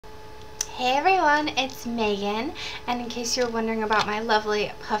Hey everyone, it's Megan, and in case you're wondering about my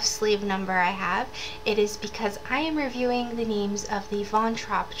lovely puff sleeve number I have, it is because I am reviewing the names of the Von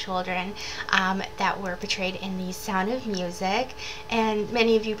Trapp children that were portrayed in the Sound of Music, and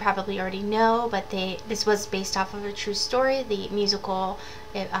many of you probably already know, but this was based off of a true story. The musical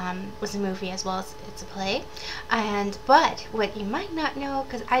was a movie as well as it's a play, but what you might not know,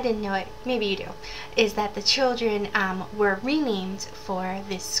 because I didn't know it, maybe you do, is that the children were renamed for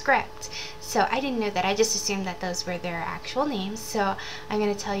this script. So I didn't know that. I just assumed that those were their actual names. So I'm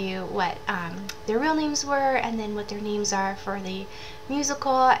going to tell you what their real names were and then what their names are for the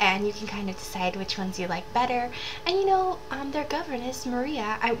musical, and you can kind of decide which ones you like better. And you know, their governess,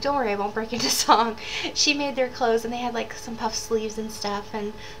 Maria, don't worry, I won't break into song. She made their clothes and they had like some puff sleeves and stuff,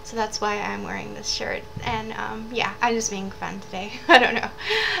 and so that's why I'm wearing this shirt. And yeah, I'm just being fun today. I don't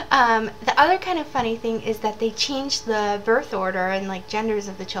know. The other kind of funny thing is that they changed the birth order and like genders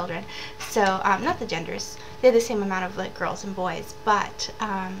of the children. So not the genders, they're the same amount of like girls and boys, but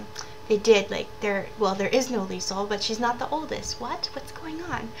they did, like, there is no Liesl, but she's not the oldest. What's going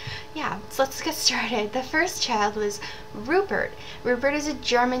on? Yeah, so let's get started. The first child was Rupert. Rupert is a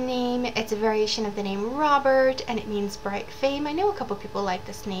German name. It's a variation of the name Robert, and it means bright fame. I know a couple people like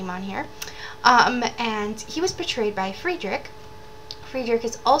this name on here. And he was portrayed by Friedrich. Friedrich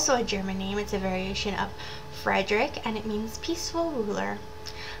is also a German name. It's a variation of Friedrich, and it means peaceful ruler.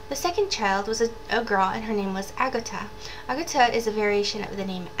 The second child was a girl, and her name was Agathe. Agathe is a variation of the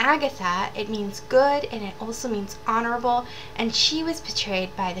name Agatha. It means good, and it also means honorable, and she was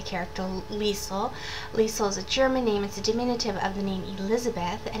portrayed by the character Liesl. Liesl is a German name. It's a diminutive of the name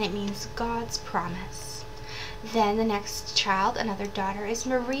Elizabeth, and it means God's promise. Then the next child, another daughter, is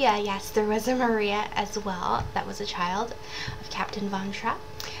Maria. Yes, there was a Maria as well. That was a child of Captain von Trapp.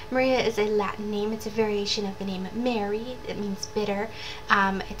 Maria is a Latin name. It's a variation of the name Mary. It means bitter.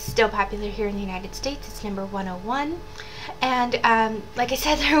 It's still popular here in the United States. It's number 101. And like I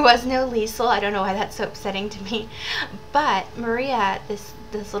said, there was no Liesl. I don't know why that's so upsetting to me. But Maria, this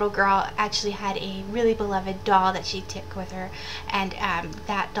little girl, actually had a really beloved doll that she took with her, and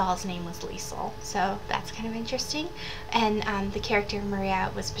that doll's name was Liesl. So that's kind of interesting. And the character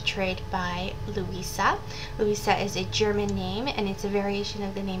Maria was portrayed by Louisa. Louisa is a German name, and it's a variation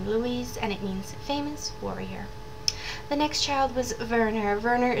of the name Louise, and it means famous warrior. The next child was Werner.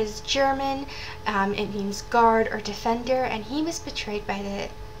 Werner is German. It means guard or defender, and he was portrayed by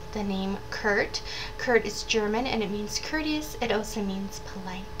the name Kurt. Kurt is German, and it means courteous. It also means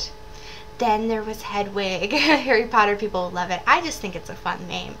polite. Then there was Hedwig. Harry Potter people love it. I just think it's a fun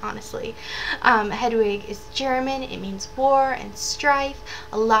name, honestly. Hedwig is German. It means war and strife.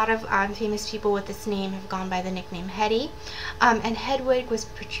 A lot of famous people with this name have gone by the nickname Hetty. And Hedwig was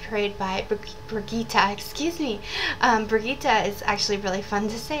portrayed by Brigitta. Excuse me. Brigitta is actually really fun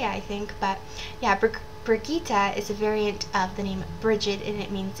to say, I think. But yeah, Brigitta is a variant of the name Bridget, and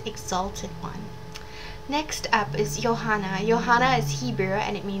it means exalted one. Next up is Johanna. Johanna is Hebrew,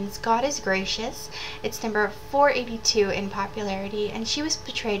 and it means God is gracious. It's number 482 in popularity, and she was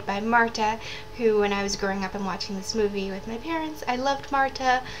portrayed by Marta, who, when I was growing up and watching this movie with my parents, I loved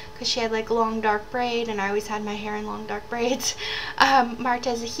Marta because she had like long dark braid, and I always had my hair in long dark braids.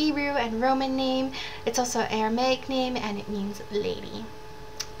 Marta is a Hebrew and Roman name. It's also an Aramaic name, and it means lady.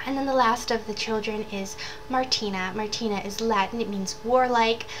 And then the last of the children is Martina. Martina is Latin. It means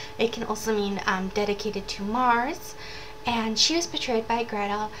warlike. It can also mean dedicated to Mars. And she was portrayed by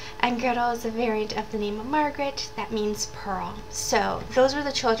Gretl, and Gretl is a variant of the name Margaret. That means pearl. So those were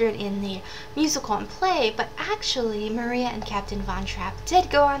the children in the musical and play, but actually Maria and Captain von Trapp did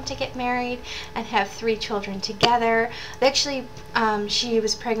go on to get married and have 3 children together. Actually, she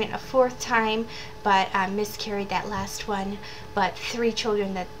was pregnant a 4th time, but miscarried that last one. But 3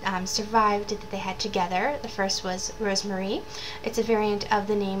 children that survived that they had together. The first was Rosmarie. It's a variant of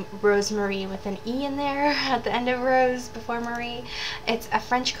the name Rosmarie with an E in there at the end of Rose before Marie. It's a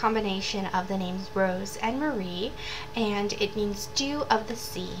French combination of the names Rose and Marie, and it means dew of the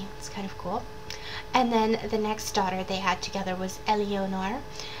sea. It's kind of cool. And then the next daughter they had together was Eleonore.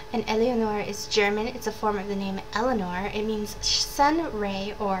 And Eleonore is German. It's a form of the name Eleanor. It means sun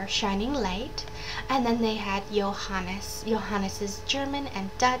ray or shining light. And then they had Johannes. Johannes is German and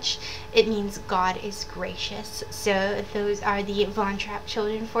Dutch. It means God is gracious. So those are the Von Trapp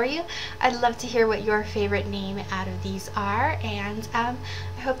children for you. I'd love to hear what your favorite name out of these are. And I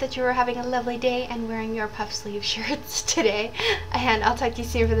hope that you are having a lovely day and wearing your puff sleeve shirts today. And I'll talk to you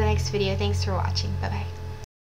soon for the next video. Thanks for watching. Bye-bye.